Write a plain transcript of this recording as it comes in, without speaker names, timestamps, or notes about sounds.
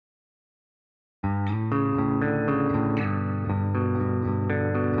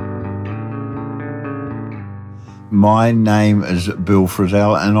My name is Bill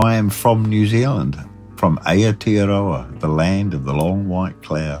Frizzell and I am from New Zealand, from Aotearoa, the land of the long white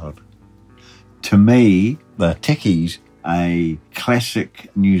cloud. To me, the Tiki's a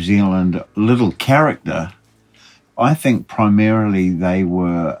classic New Zealand little character. I think primarily they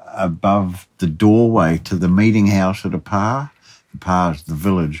were above the doorway to the meeting house at a pa. The pa is the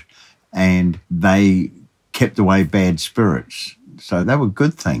village, and they kept away bad spirits. So they were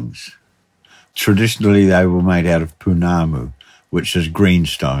good things. Traditionally, they were made out of punamu, which is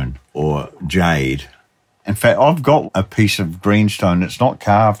greenstone or jade. In fact, I've got a piece of greenstone. It's not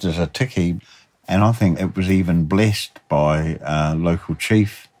carved as a tiki, and I think it was even blessed by a local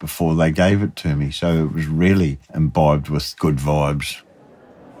chief before they gave it to me. So it was really imbibed with good vibes.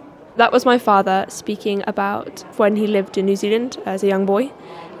 That was my father speaking about when he lived in New Zealand as a young boy.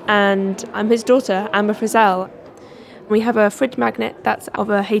 And I'm his daughter, Amber Frizzell. We have a fridge magnet that's of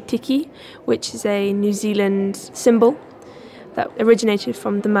a Hei Tiki, which is a New Zealand symbol that originated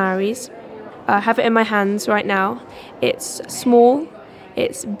from the Maoris. I have it in my hands right now. It's small,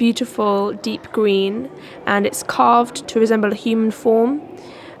 it's beautiful, deep green, and it's carved to resemble a human form.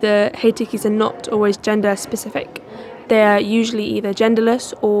 The Hei Tikis are not always gender specific. They're usually either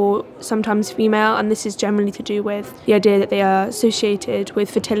genderless or sometimes female, and this is generally to do with the idea that they are associated with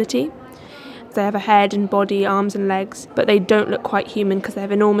fertility. They have a head and body, arms and legs, but they don't look quite human because they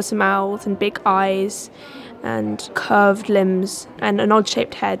have enormous mouths and big eyes and curved limbs and an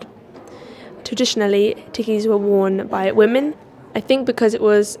odd-shaped head. Traditionally, tikis were worn by women. I think because it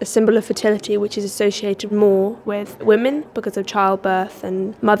was a symbol of fertility, which is associated more with women because of childbirth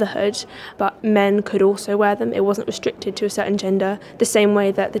and motherhood, but men could also wear them. It wasn't restricted to a certain gender, the same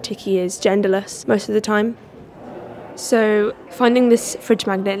way that the tiki is genderless most of the time. So finding this fridge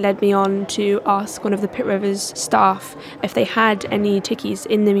magnet led me on to ask one of the Pitt Rivers staff if they had any tikis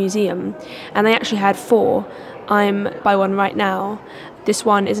in the museum, and they actually had 4. I'm by one right now. This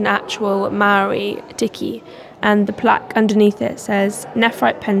one is an actual Maori tiki, and the plaque underneath it says,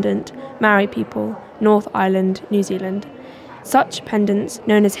 "Nephrite pendant, Maori people, North Island, New Zealand." Such pendants,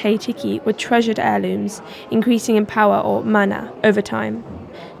 known as Hei Tiki, were treasured heirlooms, increasing in power or mana over time.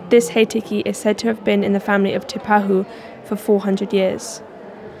 This Hei Tiki is said to have been in the family of Te Pahu for 400 years.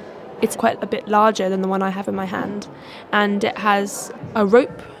 It's quite a bit larger than the one I have in my hand, and it has a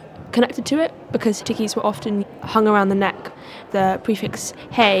rope connected to it because tikis were often hung around the neck. The prefix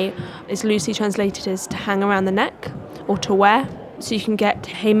hei is loosely translated as to hang around the neck or to wear. So you can get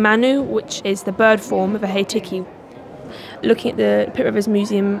hei manu, which is the bird form of a Hei Tiki. Looking at the Pitt Rivers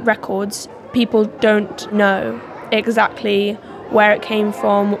Museum records, people don't know exactly where it came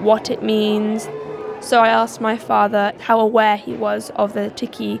from, what it means. So I asked my father how aware he was of the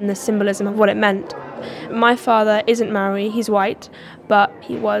tiki and the symbolism of what it meant. My father isn't Maori, he's white, but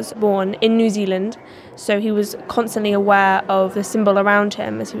he was born in New Zealand, so he was constantly aware of the symbol around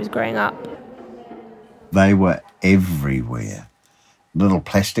him as he was growing up. They were everywhere. Little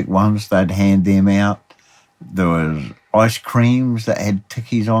plastic ones, they'd hand them out. There was ice creams that had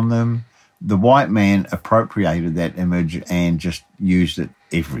tikis on them. The white man appropriated that image and just used it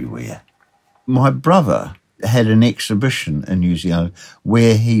everywhere. My brother had an exhibition in New Zealand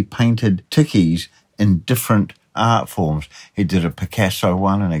where he painted tikis in different art forms. He did a Picasso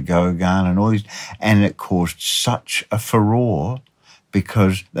one and a Gauguin and all these, and it caused such a furore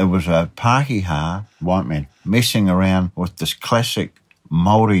because there was a Pākehā white man messing around with this classic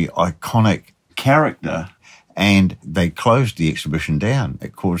Māori iconic character, and they closed the exhibition down.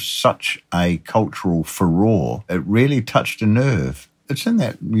 It caused such a cultural furore. It really touched a nerve. It's in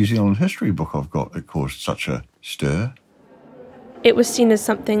that New Zealand history book I've got. It caused such a stir. It was seen as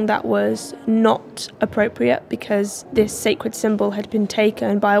something that was not appropriate because this sacred symbol had been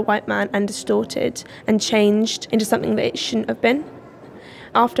taken by a white man and distorted and changed into something that it shouldn't have been.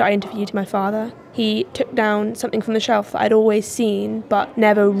 After I interviewed my father, he took down something from the shelf that I'd always seen but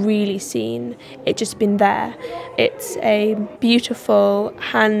never really seen. It'd just been there. It's a beautiful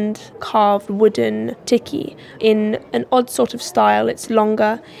hand-carved wooden tiki in an odd sort of style. It's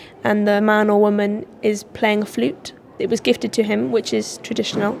longer and the man or woman is playing a flute. It was gifted to him, which is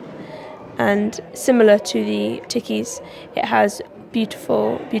traditional. And similar to the tikis, it has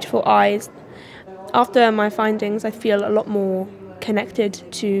beautiful, beautiful eyes. After my findings, I feel a lot more connected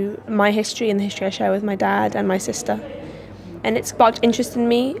to my history and the history I share with my dad and my sister. And it sparked interest in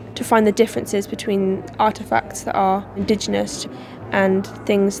me to find the differences between artefacts that are indigenous and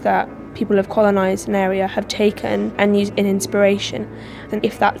things that people who have colonised an area have taken and used in inspiration, and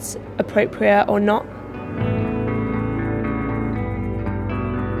if that's appropriate or not.